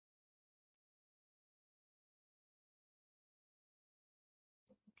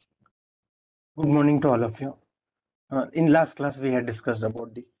Good morning to all of you. In last class, we had discussed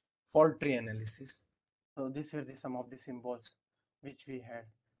about the fault tree analysis. So these were some of the symbols which we had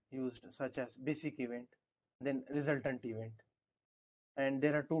used, such as basic event, then resultant event. And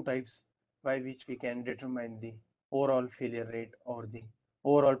there are two types by which we can determine the overall failure rate or the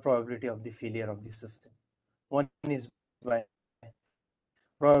overall probability of the failure of the system. One is by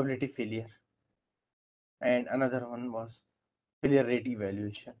probability failure, and another one was failure rate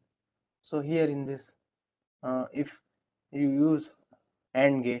evaluation. So here in this, if you use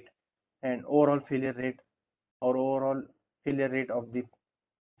AND gate and overall failure rate or overall failure rate of the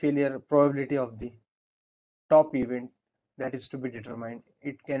failure probability of the top event that is to be determined,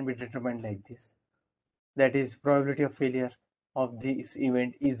 it can be determined like this. That is, probability of failure of this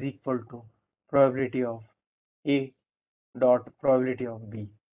event is equal to probability of A dot probability of B.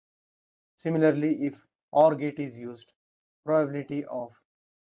 Similarly, if OR gate is used, probability of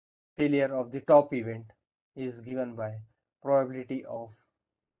failure of the top event is given by probability of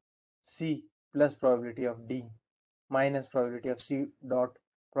C plus probability of D minus probability of C dot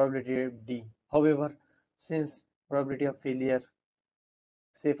probability of D. However, since probability of failure,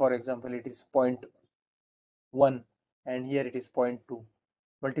 say for example, it is 0.1 and here it is 0.2,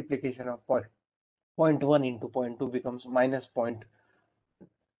 multiplication of 0.1 into 0.2 becomes minus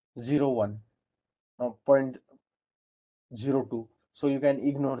 0.01 or 0.02. So you can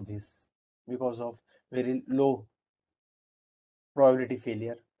ignore this because of very low probability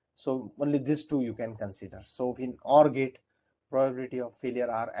failure. So only these two you can consider. So in OR gate, probability of failure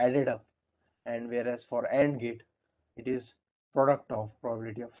are added up, and whereas for AND gate, it is product of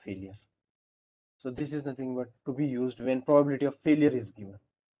probability of failure. So this is nothing but to be used when probability of failure is given.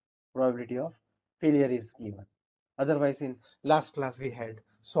 Probability of failure is given. Otherwise, in last class we had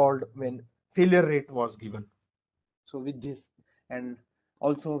solved when failure rate was given. So with this, and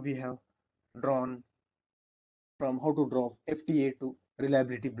also we have drawn from how to draw FTA to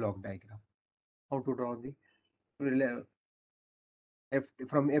reliability block diagram. How to draw the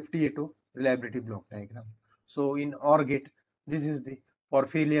from FTA to reliability block diagram. So in OR gate, this is the for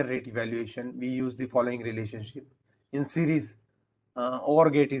failure rate evaluation, we use the following relationship. In series, OR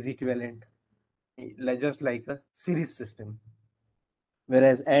gate is equivalent, just like a series system,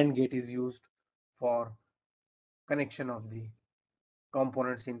 whereas AND gate is used for connection of the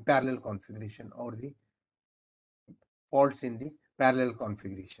components in parallel configuration or the faults in the parallel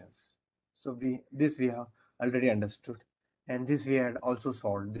configurations. So we have already understood, and this we had also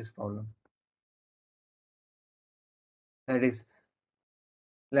solved this problem. That is,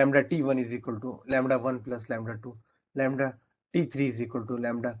 lambda t1 is equal to lambda 1 plus lambda 2, lambda t3 is equal to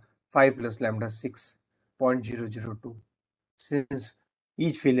lambda 5 plus lambda 6.002. Since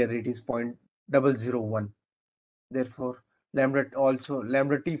each failure rate is 0.001, therefore lambda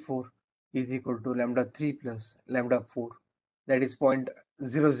t4 is equal to lambda 3 plus lambda 4, that is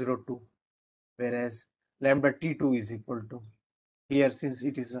 0.002, whereas lambda t2 is equal to, here since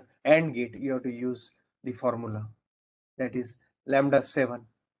it is an AND gate, you have to use the formula, that is lambda 7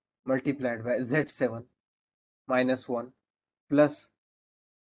 multiplied by Z7 minus 1 plus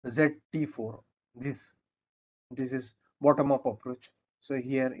ZT4. This is bottom up approach. So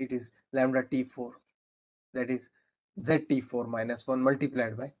here it is lambda T4, that is ZT4 minus 1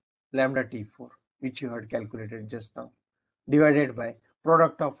 multiplied by lambda T4, which you had calculated just now, divided by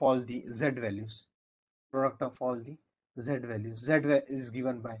product of all the Z values. Product of all the Z values. Z is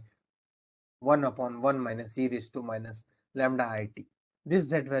given by 1 upon 1 minus e raised to minus lambda it. This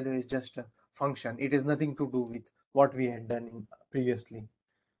Z value is just a function. It is nothing to do with what we had done in previously.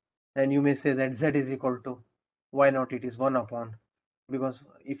 And you may say that Z is equal to, why not it is 1 upon, because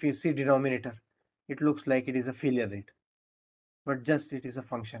if you see denominator, it looks like it is a failure rate, but just it is a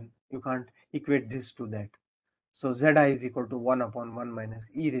function. You can't equate this to that. So Zi is equal to 1 upon 1 minus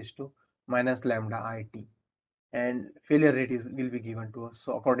e raised to minus lambda it, and failure rate will be given to us.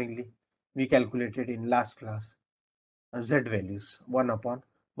 So accordingly, we calculated in last class Z values 1 upon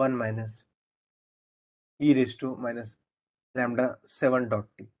 1 minus e raised to minus lambda 7 dot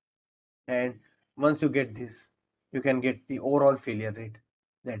t. And once you get this, you can get the overall failure rate,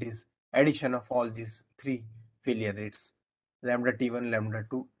 that is addition of all these three failure rates, lambda t1, lambda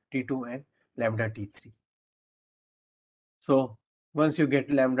 2, t2 and lambda t3. So once you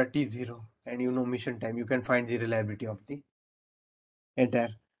get lambda t0 and you know mission time, you can find the reliability of the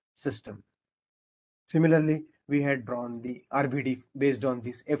entire system. Similarly, we had drawn the RBD based on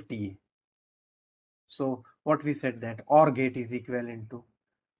this FTA. So what we said, that OR gate is equivalent to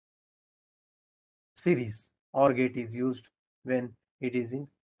series. OR gate is used when it is in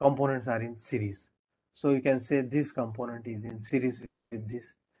components are in series. So you can say this component is in series with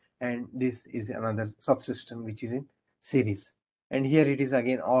this, and this is another subsystem which is in series. And here it is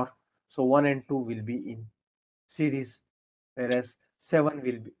again OR. So 1 and 2 will be in series, whereas 7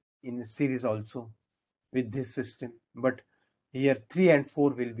 will be in series also with this system. But here 3 and 4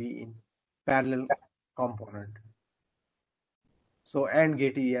 will be in parallel component. So AND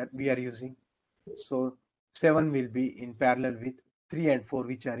gate here we are using. So 7 will be in parallel with 3 and 4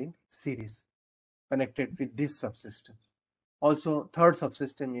 which are in series connected with this subsystem. Also third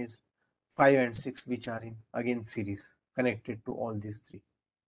subsystem is 5 and 6 which are in again series connected to all these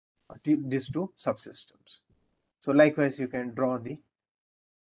these two subsystems. So likewise you can draw the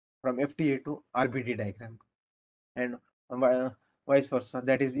from FTA to RBD diagram, and vice versa.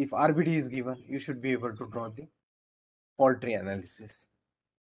 That is, if RBD is given, you should be able to draw the fault tree analysis.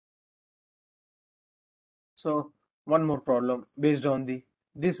 So one more problem based on the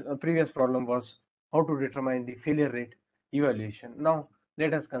this previous problem was how to determine the failure rate evaluation. Now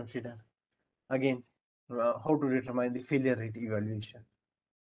let us consider again how to determine the failure rate evaluation.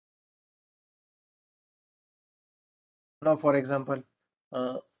 Now for example,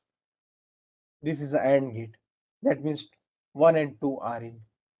 this is an AND gate. That means 1 and 2 are in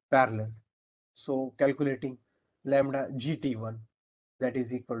parallel. So calculating lambda GT1, that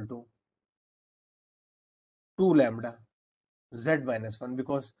is equal to 2 lambda Z minus 1,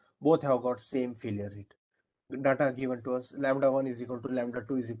 because both have got same failure rate. Data given to us, lambda 1 is equal to lambda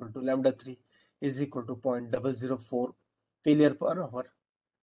 2 is equal to lambda 3 is equal to 0.004 failure per hour.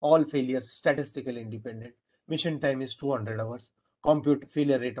 All failures statistically independent. Mission time is 200 hours. Compute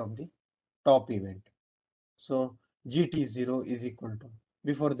failure rate of the top event. So GT0 is equal to,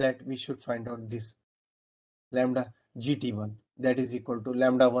 before that we should find out this lambda GT1, that is equal to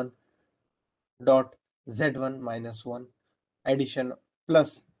lambda 1 dot Z1 minus 1 addition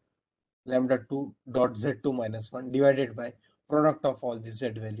plus lambda 2 dot Z2 minus 1 divided by product of all the Z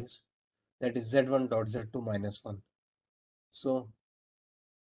values, that is Z1 dot Z2 minus 1. So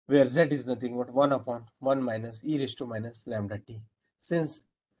where Z is nothing but 1 upon 1 minus e raised to minus lambda t. Since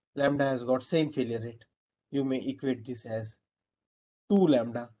lambda has got same failure rate, you may equate this as 2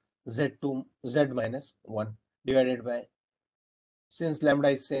 lambda Z2 Z minus 1 divided by, since lambda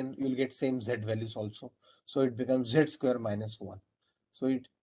is same, you will get same Z values also. So it becomes Z square minus 1. So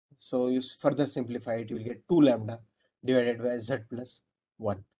you further simplify it, you will get 2 lambda divided by Z plus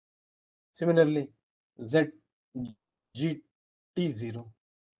 1. Similarly, Z GT0,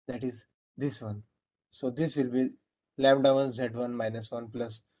 that is this one. So this will be lambda 1 Z1 minus 1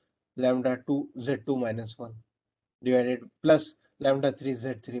 plus lambda 2 Z2 minus 1 divided plus lambda 3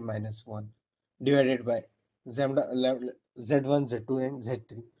 Z3 minus 1 divided by Z1, Z2 and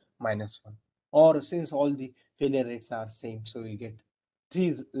Z3 minus 1. Or since all the failure rates are same, so we'll get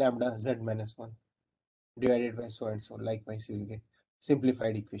 3 lambda Z minus 1 divided by so and so. Likewise, you will get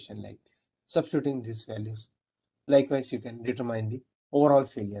simplified equation like this. Substituting these values. Likewise, you can determine the overall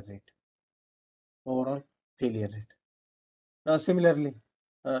failure rate. Overall failure rate. Now, similarly,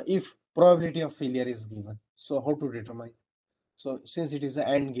 if probability of failure is given, so how to determine? So, since it is an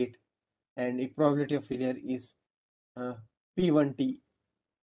AND gate, and if probability of failure is P1T,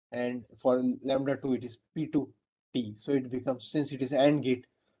 and for lambda 2 it is P2T, so it becomes, since it is AND gate,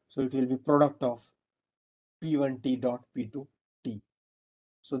 so it will be product of P1T dot P2T.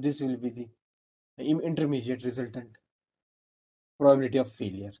 So this will be the intermediate resultant probability of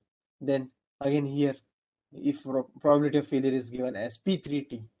failure. Then again here, if probability of failure is given as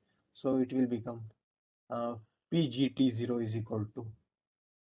P3T, so it will become PGT0 is equal to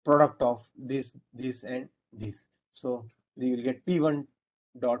product of this and this. So you will get P1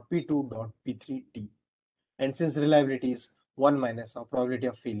 dot P2 dot P3T. And since reliability is 1 minus of probability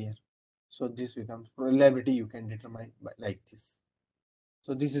of failure, so this becomes reliability you can determine by like this.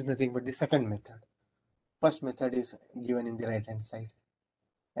 So this is nothing but the second method. First method is given in the right hand side,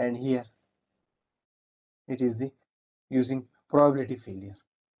 and here it is the using probability failure.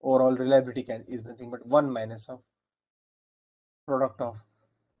 Overall reliability is nothing but 1 minus of product of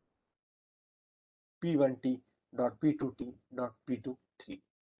P1T dot P2T dot P23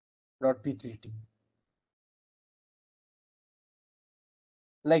 dot P3T.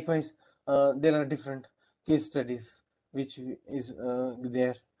 Likewise, there are different case studies which is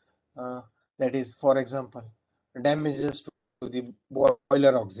there. That is, for example, damages to the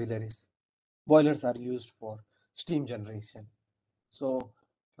boiler auxiliaries. Boilers are used for steam generation. So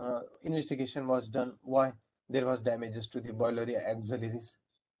investigation was done why there was damages to the boiler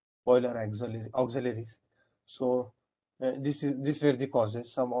auxiliaries. So this were the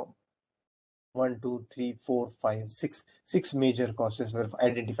causes. Some of 1, 2, 3, 4, 5, 6, 6 major causes were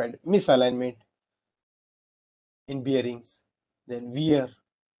identified. Misalignment in bearings, then wear,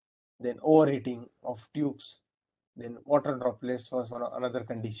 then overheating of tubes, then water droplets was another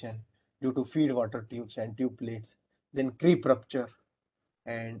condition due to feed water tubes and tube plates, then creep rupture,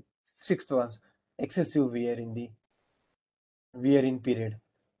 and sixth was excessive wear in period,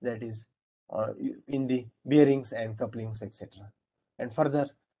 that is uh, in the bearings and couplings, etc. And further,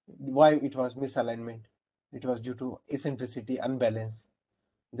 why it was misalignment? It was due to eccentricity unbalance,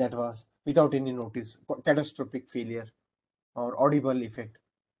 that was without any notice, catastrophic failure or audible effect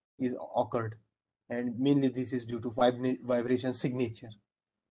is occurred, and mainly this is due to vibration signature,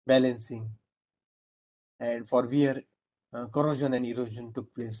 balancing, and for wear, corrosion and erosion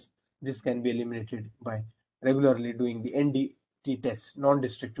took place. This can be eliminated by regularly doing the NDT test,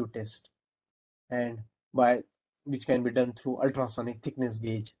 non-destructive test, and by which can be done through ultrasonic thickness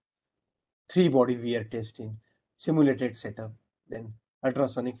gauge, three body wear test in simulated setup, then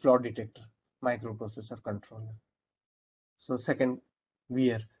ultrasonic flaw detector, microprocessor controller. So second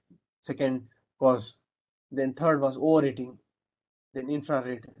wear, second cause. Then third was overheating. Then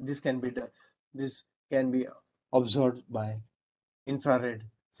infrared. This can be observed by infrared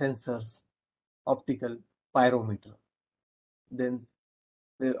sensors, optical pyrometer. Then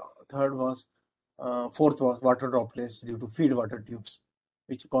the fourth was water droplets due to feed water tubes,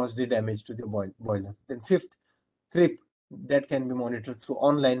 which caused the damage to the boiler. Then fifth, creep, that can be monitored through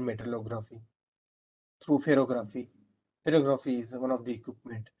online metallography, through ferrography. Ferrography is one of the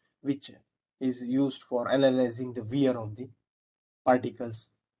equipment which is used for analyzing the wear of the particles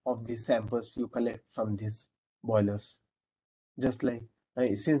of the samples you collect from these boilers. Just like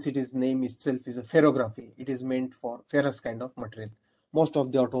since it is name itself is a ferrography, it is meant for ferrous kind of material. Most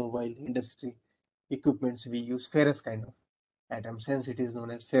of the automobile industry equipments we use ferrous kind of atoms, hence it is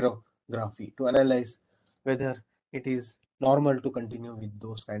known as ferrography, to analyze whether it is normal to continue with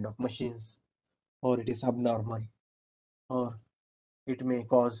those kind of machines, or it is abnormal, or it may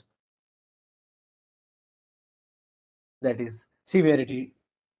cause, that is severity,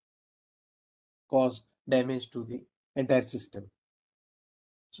 cause damage to the entire system.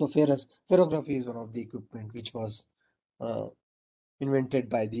 So ferrography is one of the equipment which was uh, invented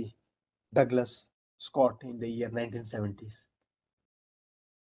by the Douglas Scott in the year 1970s.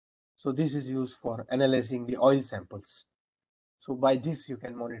 So this is used for analyzing the oil samples. So by this you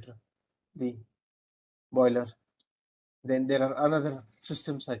can monitor the boiler. Then there are another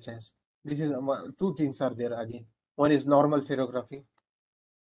systems such as, this is two things are there again. One is normal ferrography.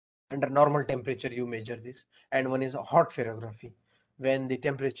 Under normal temperature you measure this, and one is a hot ferrography. When the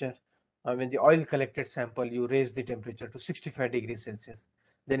temperature, when the oil collected sample, you raise the temperature to 65 degrees Celsius,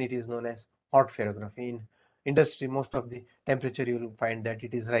 then it is known as hot ferrography. In industry, most of the temperature you will find that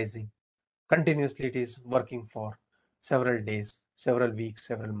it is rising continuously, it is working for several days, several weeks,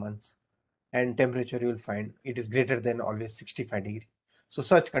 several months, and temperature you will find it is greater than always 65 degrees. So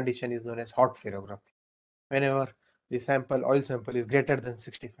such condition is known as hot ferrography. Whenever the oil sample is greater than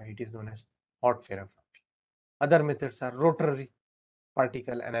 65, it is known as hot ferrography. Other methods are rotary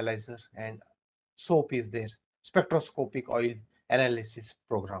particle analyzer, and SOAP is there, spectroscopic oil analysis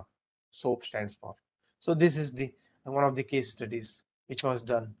program. SOAP stands for. So this is the one of the case studies which was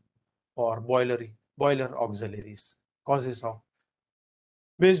done for boiler auxiliaries, causes of.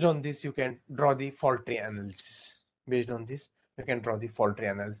 Based on this, you can draw the fault tree analysis. Based on this, you can draw the fault tree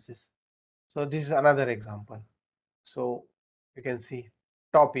analysis. So this is another example. So you can see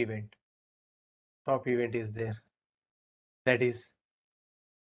top event. Top event is there. That is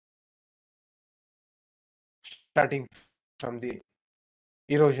starting from the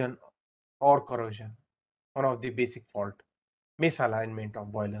erosion or corrosion, one of the basic fault, misalignment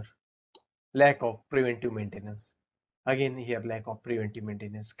of boiler, lack of preventive maintenance. Again here lack of preventive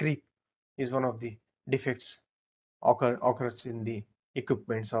maintenance. Creep is one of the defects occurs in the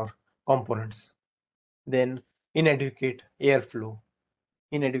equipments or components. Then inadequate airflow,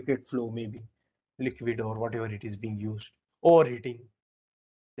 inadequate flow maybe liquid or whatever it is being used, overheating.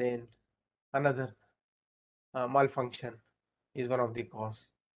 Then another malfunction is one of the cause.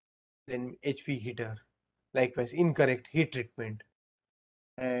 Then HP heater, likewise incorrect heat treatment,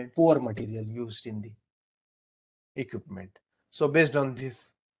 and poor material used in the equipment. So based on this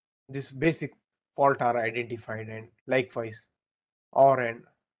basic fault are identified, and likewise OR and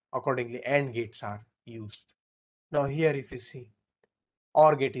accordingly AND gates are used. Now here if you see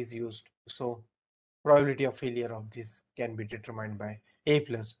OR gate is used, so probability of failure of this can be determined by A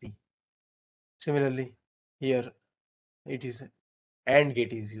plus B. Similarly here it is AND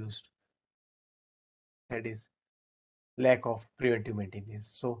gate is used, that is lack of preventive maintenance.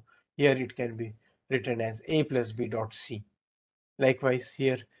 So here it can be written as A plus B dot C. Likewise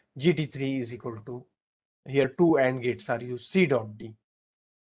here GT3 is equal to, here two AND gates are used, C dot D.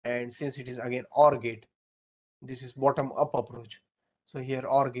 And since it is again OR gate, this is bottom up approach. So here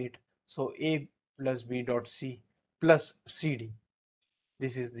OR gate, so A plus B dot C plus CD.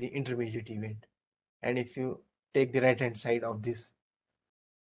 This is the intermediate event. And if you take the right hand side of this,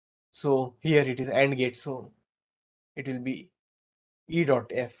 so here it is AND gate, so it will be E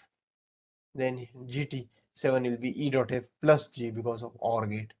dot F, then GT7 will be E dot F plus G because of OR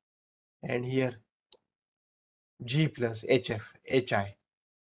gate, and here G plus HF, HI,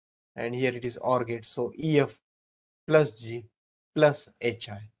 and here it is OR gate, so EF plus G plus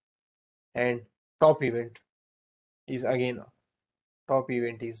HI, and top event is again, top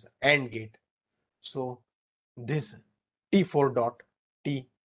event is AND gate, so this T4 dot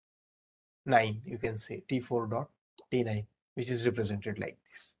T9, you can say T4 dot T9, which is represented like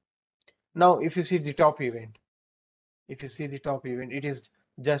this. Now if you see the top event, it is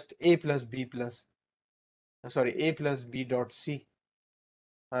just A plus B plus, A plus B dot C.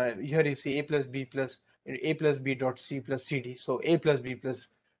 Here you see A plus B dot C plus CD. So A plus B plus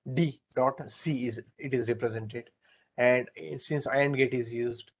D dot C is represented, and since AND gate is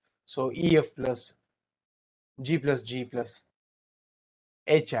used, so EF plus G plus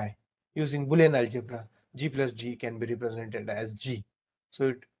HI, using Boolean algebra, G plus G can be represented as G.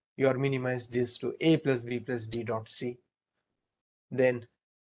 So you are minimized this to A plus B plus D dot C, then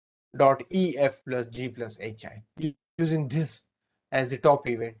dot EF plus G plus HI, using this as the top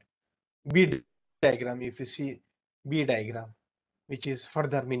event. B diagram, if you see B diagram, which is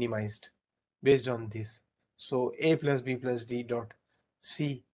further minimized based on this. So A plus B plus D dot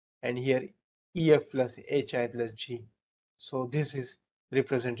C, and here EF plus HI plus G. So this is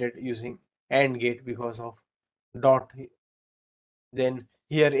represented using AND gate because of dot. Then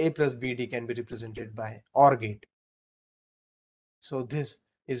here A plus BD can be represented by OR gate. So this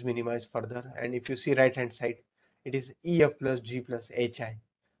is minimized further, and if you see right hand side, it is EF plus G plus HI,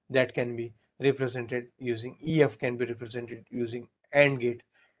 that can be represented using EF can be represented using AND gate,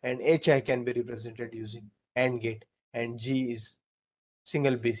 and HI can be represented using AND gate, and G is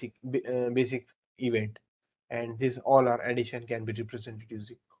single basic event, and this all our addition can be represented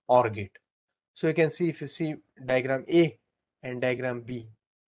using OR gate. So you can see, if you see diagram A and diagram B,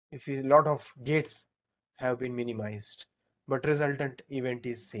 if a lot of gates have been minimized, but resultant event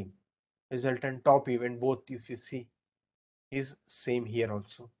is same. Resultant top event, both if you see, is same here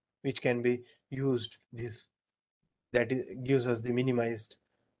also, which can be used this, that is, gives us the minimized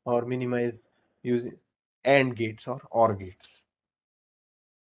or minimized using AND gates or OR gates.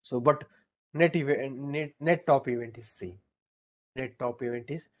 So but net top event is same. Net top event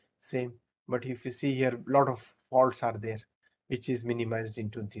is same, but if you see here, lot of faults are there, which is minimized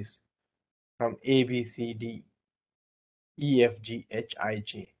into this from A, B, C, D, E, F, G, H, I,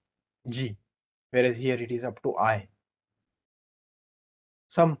 J, G, whereas here it is up to I.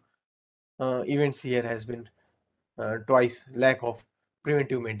 Some events here has been twice lack of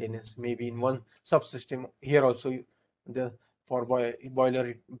preventive maintenance, maybe in one subsystem. Here also the for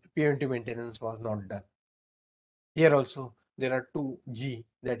boiler preventive maintenance was not done. Here also there are 2G,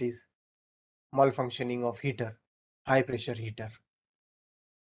 that is malfunctioning of heater, high pressure heater,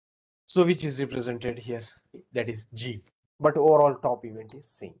 so which is represented here, that is G, but overall top event is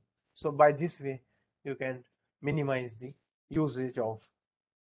same. So by this way you can minimize the usage of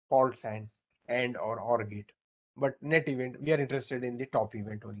faults and or OR gate, but net event we are interested in the top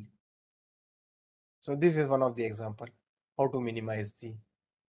event only. So this is one of the example how to minimize the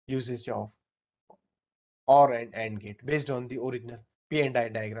usage of OR and AND gate based on the original P and I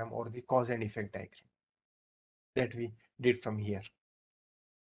diagram or the cause and effect diagram that we did from here.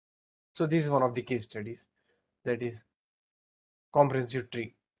 So this is one of the case studies, that is comprehensive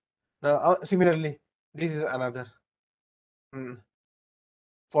tree. Now similarly, this is another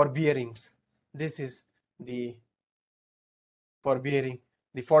for bearings. This is the for bearing,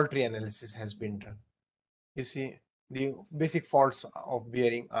 the fault tree analysis has been done. You see, the basic faults of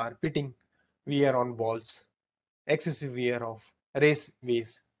bearing are pitting, wear on balls, excessive wear of race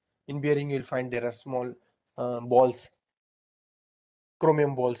base. In bearing, you'll find there are small balls,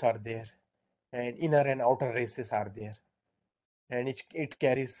 chromium balls are there, and inner and outer races are there, and it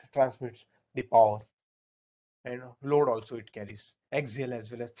transmits the power, and load also it carries, axial as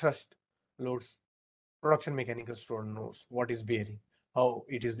well as thrust loads. Production mechanical student knows what is bearing, how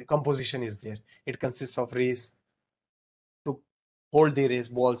it is, the composition is there. It consists of race to hold the race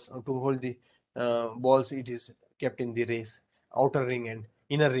balls, to hold the balls, it is kept in the race. Outer ring and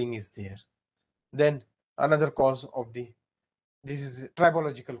inner ring is there. Then another cause of the, this is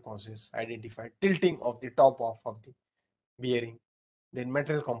tribological causes identified: tilting of the top off of the bearing, then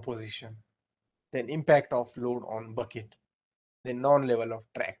material composition, then impact of load on bucket, the non-level of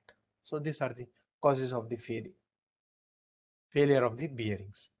tract. So these are the causes of the failure of the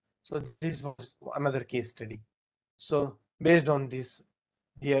bearings. So this was another case study. So based on this,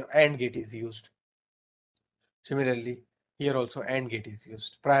 here AND gate is used. Similarly, here also AND gate is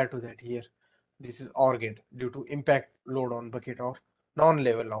used. Prior to that, here this is OR gate due to impact load on bucket or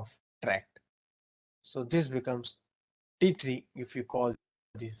non-level of tract. So this becomes T3 if you call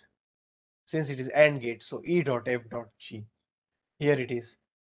this. Since it is AND gate, so E dot F dot G. Here it is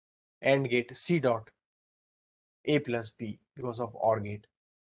AND gate C dot A plus B because of OR gate.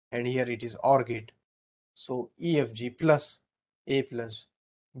 And here it is OR gate. So EFG plus A plus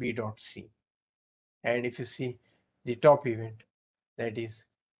B dot C. And if you see the top event, that is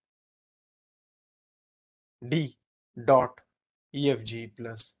D dot EFG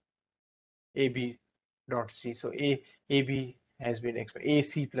plus AB dot C. So AB has been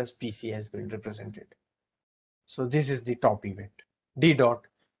AC plus PC has been represented. So this is the top event. D dot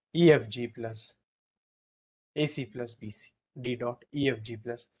EFG plus AC plus BC. D dot EFG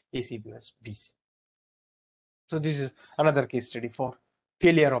plus AC plus BC. So this is another case study for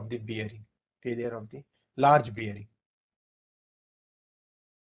failure of the bearing, failure of the large bearing.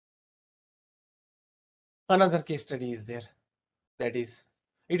 Another case study is there, that is,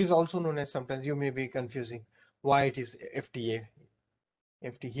 it is also known as, sometimes you may be confusing why it is FTA,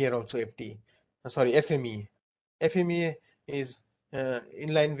 here also FTA, sorry, FMEA. FMEA is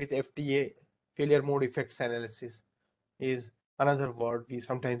in line with FTA, failure mode effects analysis is another word.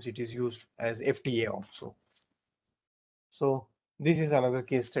 Sometimes it is used as FTA also. So this is another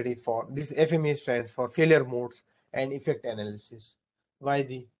case study for this. FMEA stands for failure modes and effect analysis. Why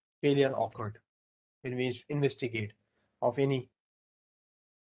the failure occurred when we investigate of any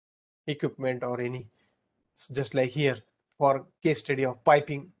equipment or any, just like here for case study of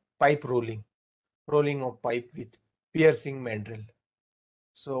pipe rolling of pipe with piercing mandrel.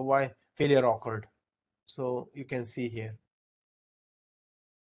 So why failure occurred? So you can see here,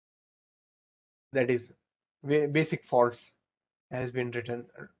 that is basic faults has been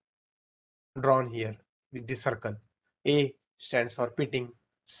drawn here with the circle. A stands for pitting,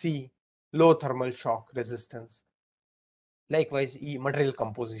 C low thermal shock resistance, likewise E material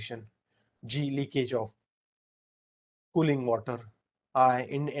composition, G leakage of cooling water, I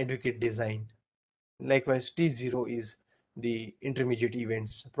inadequate design. Likewise, T0 is the intermediate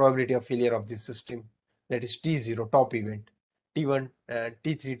events, probability of failure of the system, that is T0 top event. T1,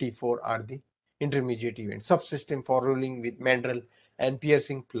 T3, T4 are the intermediate events. Subsystem for rolling with mandrel and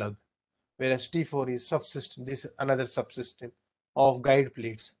piercing plug, whereas T4 is subsystem, this another subsystem of guide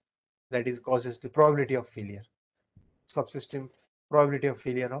plates, that is causes the probability of failure. Subsystem probability of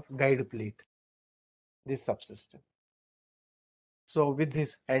failure of guide plate, this subsystem. So with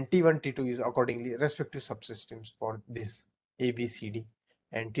this, and T1, T2 is accordingly respective subsystems for this A, B, C, D,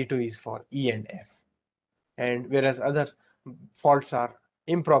 and T2 is for E and F. And whereas other faults are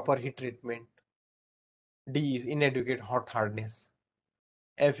improper heat treatment, D is inadequate hot hardness,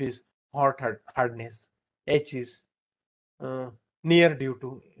 F is hot hardness, H is near due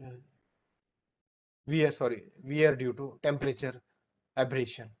to wear due to temperature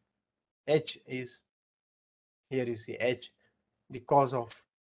aberration. H is, here you see H, the cause of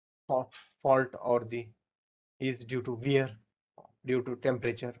fault or the is due to wear due to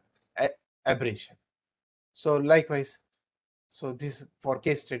temperature aberration. So likewise, so this for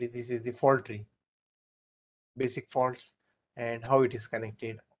case study, this is the fault tree, basic faults and how it is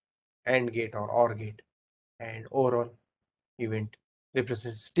connected, AND gate or OR gate, and overall event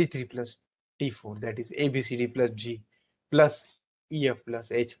represents T3 plus T4, that is ABCD plus G plus EF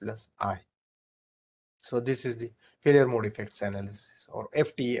plus H plus I. So this is the failure mode effects analysis or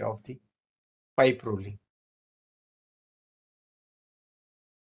FTA of the pipe rolling.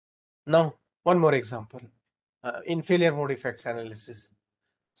 Now one more example in failure mode effects analysis.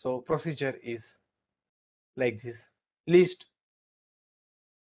 So procedure is like this: list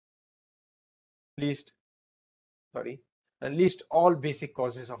all basic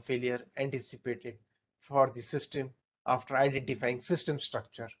causes of failure anticipated for the system after identifying system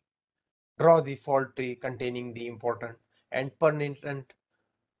structure. Draw the fault tree containing the important and pertinent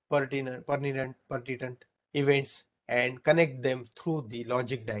events and connect them through the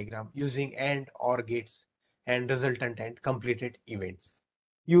logic diagram using AND OR gates and resultant and completed events.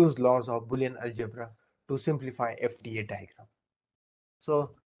 Use laws of Boolean algebra to simplify FTA diagram.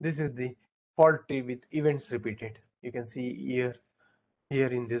 So this is the fault tree with events repeated. You can see here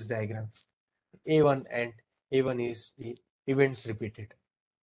in this diagram, A1 and A1 is the events repeated.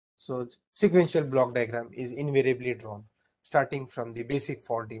 So sequential block diagram is invariably drawn starting from the basic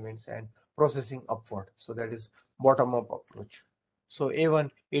fault events and processing upward. So that is bottom up approach. So A1,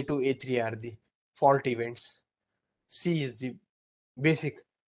 A2, A3 are the fault events. C is the basic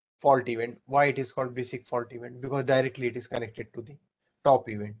fault event. Why it is called basic fault event? Because directly it is connected to the top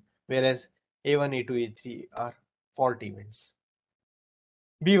event, whereas A1, A2, A3 are fault events.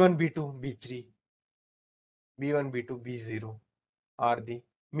 B1, B2, B3, B1, B2, B0 are the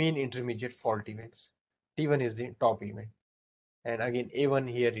mean intermediate fault events. T1 is the top event. And again, A1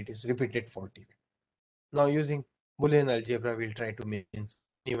 here it is repeated fault event. Now using Boolean algebra, we'll try to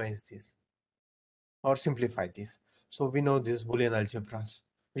minimize this or simplify this. So we know this Boolean algebras,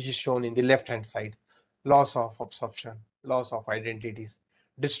 which is shown in the left hand side: loss of absorption, loss of identities,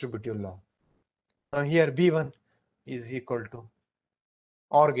 distributive law. Now here B1 is equal to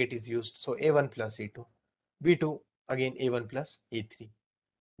OR gate is used, so A1 plus A2, B2 again A1 plus A3,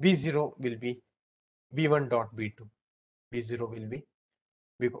 B0 will be B1 dot B2, B0 will be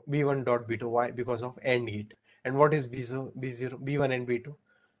B1 dot B2. Why? Because of AND gate. And what is B0, B1 and B2,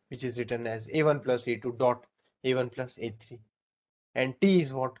 which is written as A1 plus A2 dot A1 plus A3. And T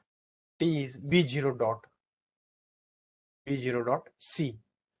is what? T is B0 dot C.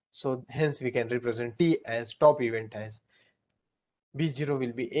 So hence we can represent T as top event as B0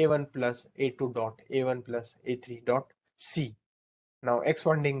 will be A1 plus A2 dot A1 plus A3 dot C. Now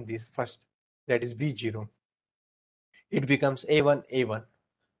expanding this first, that is B0, it becomes A1 A1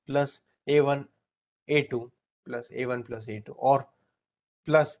 plus A1 A2 plus A1 plus A2, or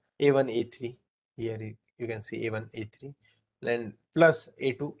plus A1 A3. Here you can see A1 A3, and plus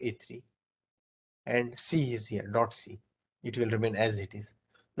A2 A3, and C is here dot C. It will remain as it is.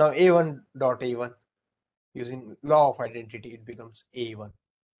 Now A1 dot A1, using law of identity, it becomes A1.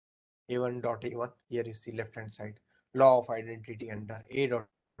 A1 dot A1, here is the left hand side, law of identity under A dot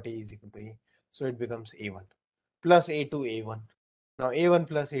A is equal to A, so it becomes A1 plus A2 A1. Now A1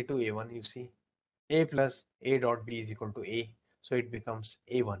 plus A2 A1, you see A plus A dot B is equal to A, so it becomes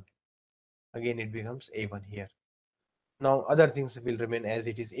A1. Again it becomes A1 here. Now other things will remain as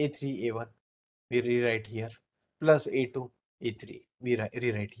it is. A3 A1 we rewrite here, plus A2 A3 we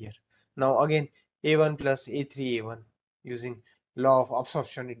rewrite here. Now again A1 plus A3 A1, using law of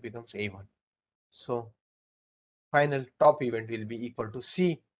absorption, it becomes A1. So final top event will be equal to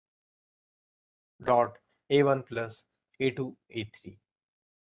C dot A1 plus A2 A3,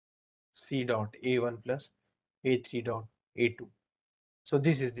 C dot A1 plus A3 dot A2. So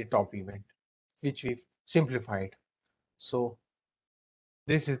this is the top event, which we've simplified. So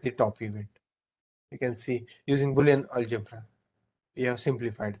this is the top event. You can see using Boolean algebra, we have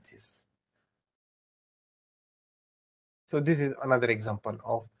simplified this. So this is another example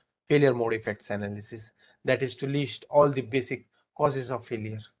of failure mode effects analysis, that is to list all the basic causes of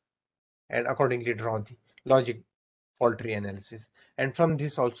failure and accordingly draw the logic fault tree analysis. And from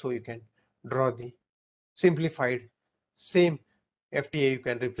this also you can draw the simplified same FTA you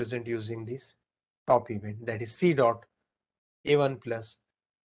can represent using this top event, that is C dot A1 plus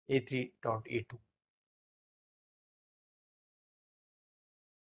A3 dot A2.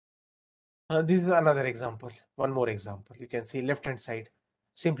 This is another example, one more example. You can see left hand side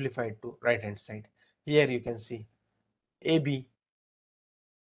simplified to right hand side. Here you can see AB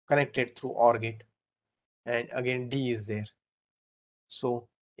connected through OR gate, and again D is there. So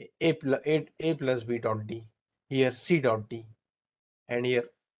A plus B dot D, here C dot D, and here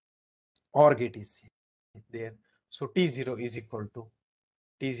OR gate is there. So T0 is equal to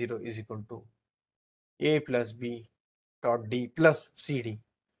A plus B dot D plus CD,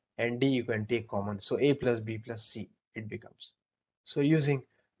 and D you can take common. So A plus B plus C it becomes. So using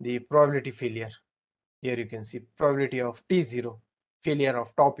the probability failure, here you can see probability of T0 failure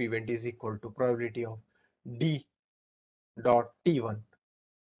of top event is equal to probability of D dot T1,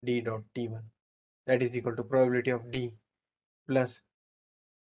 that is equal to probability of D plus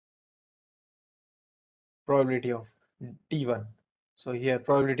probability of T1. So here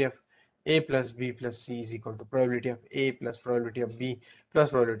probability of A plus B plus C is equal to probability of A plus probability of B plus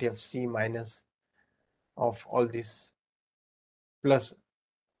probability of C minus of all this plus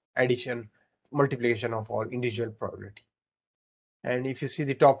addition, multiplication of all individual probability. And if you see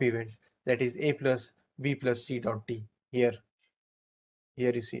the top event, that is A plus B plus C dot T, here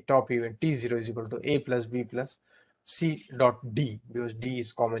you see top event T0 is equal to A plus B plus C dot D, because D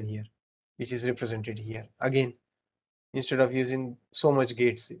is common here, which is represented here. Again, instead of using so much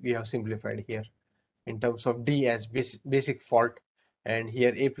gates, we have simplified here in terms of D as basic fault, and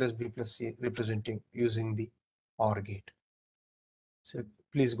here A plus B plus C representing using the OR gate. So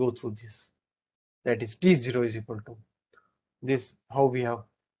please go through this. That is T0 is equal to this, how we have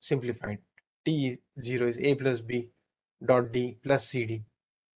simplified. T0 is A plus B dot D plus CD,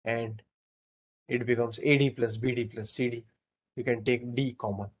 and it becomes AD plus BD plus CD. you can take D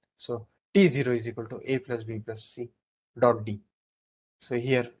common. So T0 is equal to A plus B plus C dot D. So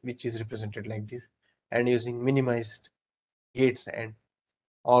here, which is represented like this, and using minimized gates and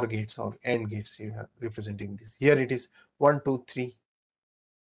OR gates or AND gates, you have representing this. Here it is 1, 2, 3,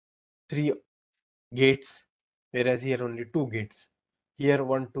 3 gates, whereas here only 2 gates. Here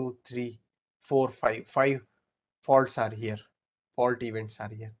 1, 2, 3, 4, 5. 5 faults are here. Fault events are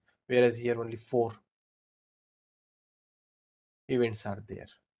here. Whereas here only 4 events are there.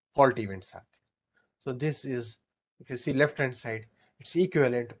 Fault events are there. So this is, if you see left hand side, it's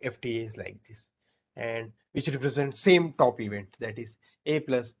equivalent to FTA is like this, and which represents same top event, that is A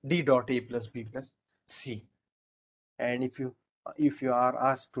plus D dot A plus B plus C. And if you are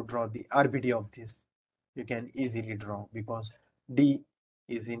asked to draw the RBD of this, you can easily draw, because D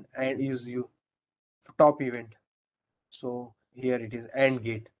is in and use you top event. So here it is AND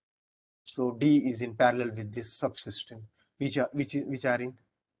gate. So D is in parallel with this subsystem, which are in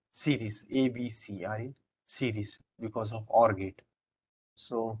series. A, B, C are in series because of OR gate.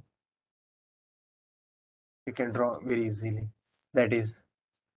 So you can draw very easily. That is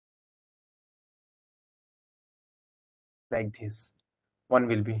like this. One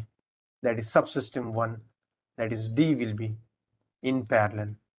will be, that is subsystem 1, that is D will be in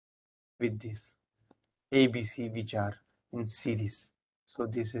parallel with this A, B, C, which are in series. So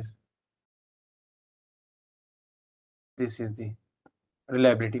this is the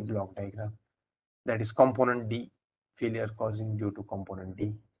reliability block diagram. That is component D, failure causing due to component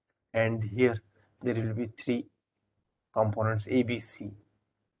D. And here there will be 3 components A, B, C.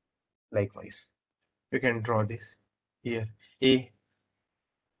 Likewise, you can draw this here. A,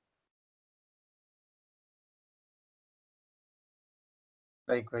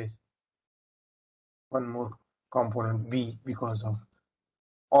 likewise one more component B, because of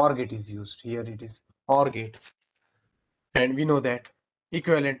OR gate is used. Here it is OR gate, and we know that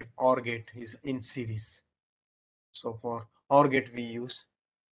equivalent OR gate is in series. So for OR gate we use,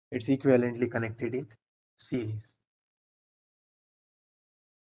 it's equivalently connected in series.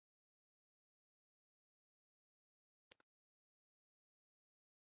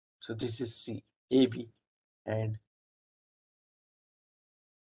 So this is C, A, B, and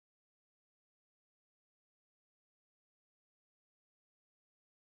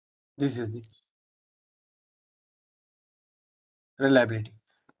this is the reliability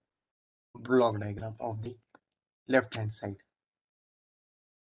block diagram of the left hand side.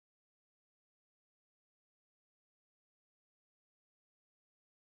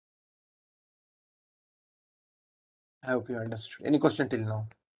 I hope you understood. Any question till now?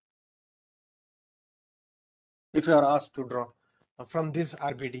 If you are asked to draw from this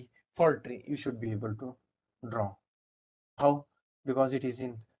RBD fault tree, you should be able to draw. How? Because it is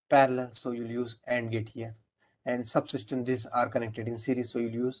in parallel, so you'll use AND gate here. And subsystem, these are connected in series, so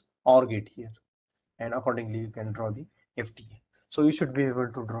you'll use OR gate here. And accordingly, you can draw the FTA. So you should be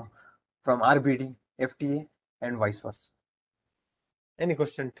able to draw from RBD, FTA, and vice versa. Any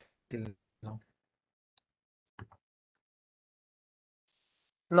question till now?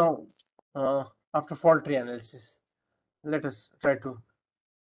 Now, after fault tree analysis, let us try to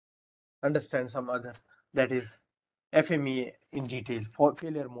understand some other, that is FMEA in detail, for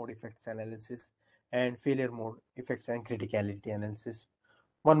failure mode effects analysis and failure mode effects and criticality analysis.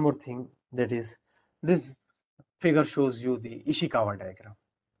 One more thing, that is this figure shows you the Ishikawa diagram.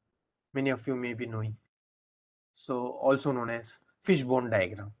 Many of you may be knowing. So also known as fishbone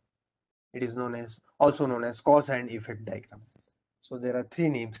diagram. It is also known as cause and effect diagram. So there are 3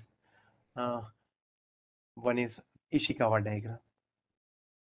 names. One is Ishikawa diagram,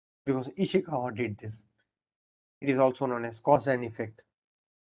 because Ishikawa did this. It is also known as cause and effect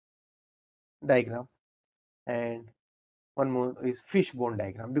diagram. And one more is fishbone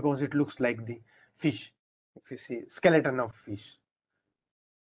diagram, because it looks like the fish. If you see skeleton of fish,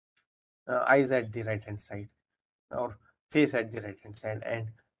 eyes at the right hand side or face at the right hand side, and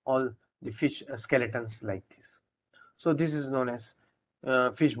all the fish skeletons like this. So this is known as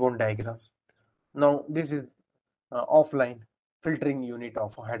fishbone diagram. Now this is offline filtering unit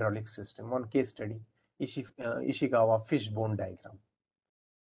of a hydraulic system. One case study, Ishikawa fishbone diagram,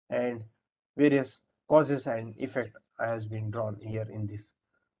 and various causes and effect has been drawn here in this.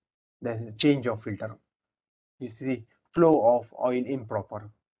 There is a change of filter. You see flow of oil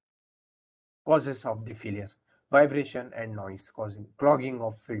improper, causes of the failure, vibration and noise causing clogging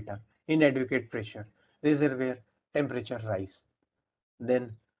of filter, inadequate pressure, reservoir temperature rise.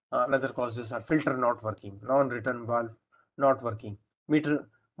 Then another causes are filter not working, non-return valve not working,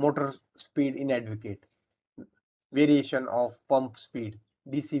 motor speed inadequate, variation of pump speed,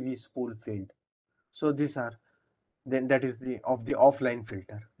 DCV spool failed. So these are then that is the offline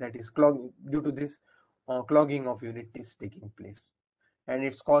filter, that is due to this clogging of unit is taking place, and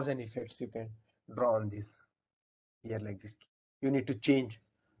its cause and effects you can draw on this here like this. You need to change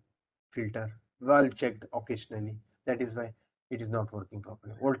filter, well checked occasionally, that is why it is not working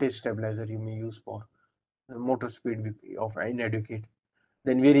properly. Voltage stabilizer you may use for motor speed of inadequate,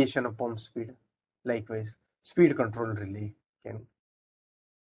 then variation of pump speed, likewise speed control relay can,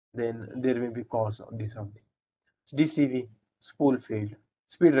 then there may be cause of this of the DCV spool failed,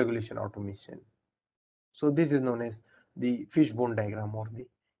 speed regulation automation. So this is known as the fishbone diagram or the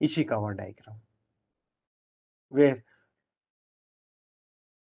Ishikawa diagram, where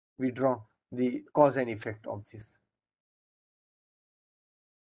we draw the cause and effect of this.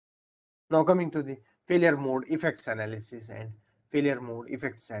 Now coming to the failure mode effects analysis and failure mode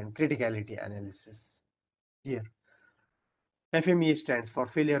effects and criticality analysis. Here, FMEA stands for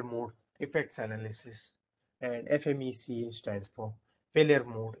failure mode effects analysis, and FMECA stands for failure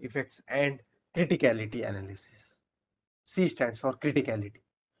mode effects and criticality analysis. C stands for criticality,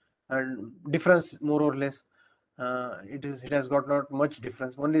 and difference more or less, it has got not much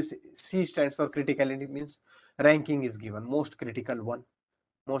difference. Only C stands for criticality, means ranking is given, most critical 1,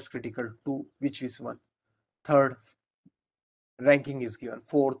 most critical 2, which is 1, third ranking is given,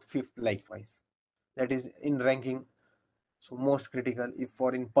 fourth, fifth, likewise. That is in ranking. So most critical if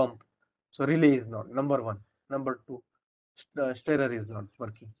for in pump, so relay is not number 1, number 2 stirrer is not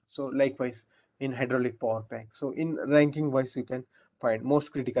working, so likewise in hydraulic power pack. So in ranking wise you can find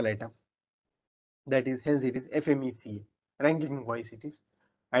most critical item, that is hence it is FMECA, ranking wise it is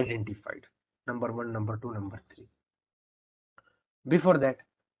identified, number 1, number 2, number 3. Before that,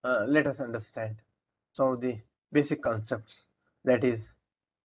 let us understand some of the basic concepts, that is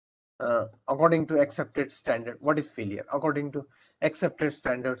according to accepted standard, what is failure? According to accepted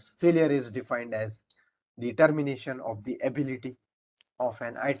standards, failure is defined as the termination of the ability of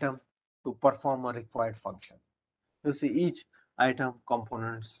an item to perform a required function. You see, each item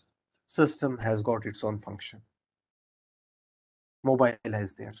components system has got its own function. Mobile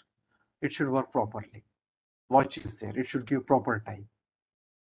is there, it should work properly. Watch is there, it should give proper time.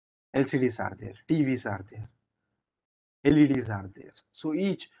 LCDs are there, TVs are there, LEDs are there. So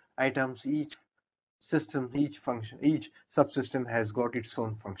each items, each system, each function, each subsystem has got its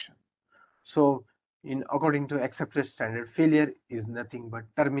own function. So in according to accepted standard, failure is nothing but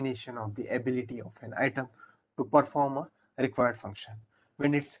termination of the ability of an item to perform a required function.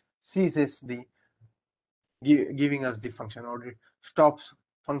 When it ceases the giving us the function, or it stops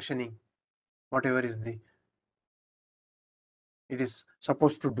functioning, whatever is the it is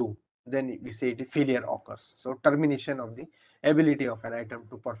supposed to do, then we say the failure occurs. So termination of the ability of an item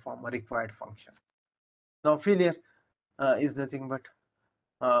to perform a required function. Now failure is nothing but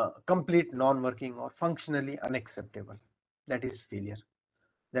complete non-working or functionally unacceptable. That is failure,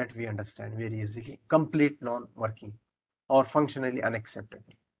 that we understand very easily. Complete non-working or functionally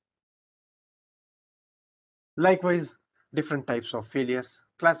unacceptable. Likewise, different types of failures.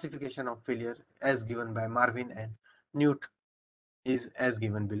 Classification of failure as given by Marvin and Newt is as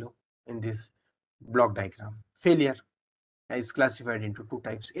given below in this block diagram. Failure is classified into two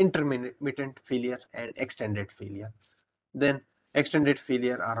types: intermittent failure and extended failure. Then extended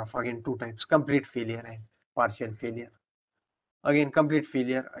failure are of again two types: complete failure and partial failure. Again, complete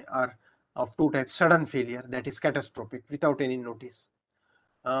failure are of two types: sudden failure, that is catastrophic, without any notice.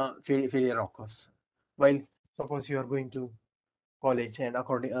 Failure occurs while, suppose you are going to college and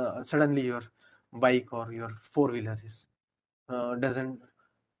suddenly your bike or your four-wheeler is doesn't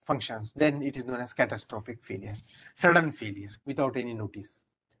functions, then it is known as catastrophic failure, sudden failure without any notice.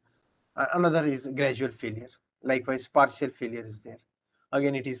 Another is gradual failure. Likewise, partial failure is there.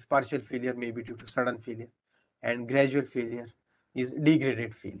 Again, it is partial failure may be due to sudden failure, and gradual failure is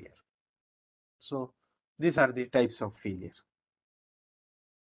degraded failure. So these are the types of failure.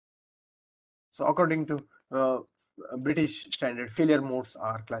 So according to British standard, failure modes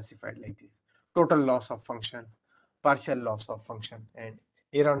are classified like this: total loss of function, partial loss of function, and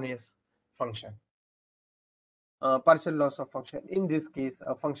erroneous function. Partial loss of function, in this case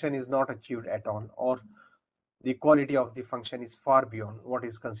a function is not achieved at all, or the quality of the function is far beyond what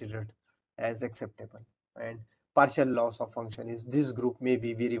is considered as acceptable. And partial loss of function is, this group may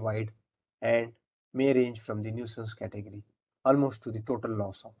be very wide and may range from the nuisance category almost to the total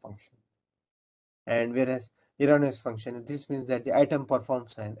loss of function. And whereas erroneous function, this means that the item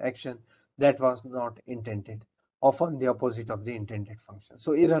performs an action that was not intended, often the opposite of the intended function.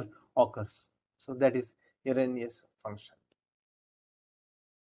 So error occurs. So that is erroneous function.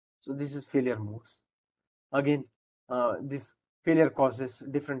 So this is failure modes. Again, this failure causes,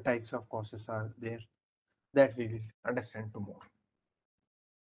 different types of causes are there. that we will understand tomorrow.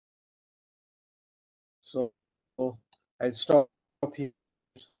 So I'll stop here.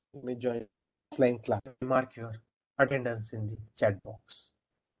 You may join offline class. Mark your attendance in the chat box.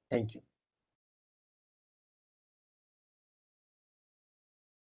 Thank you.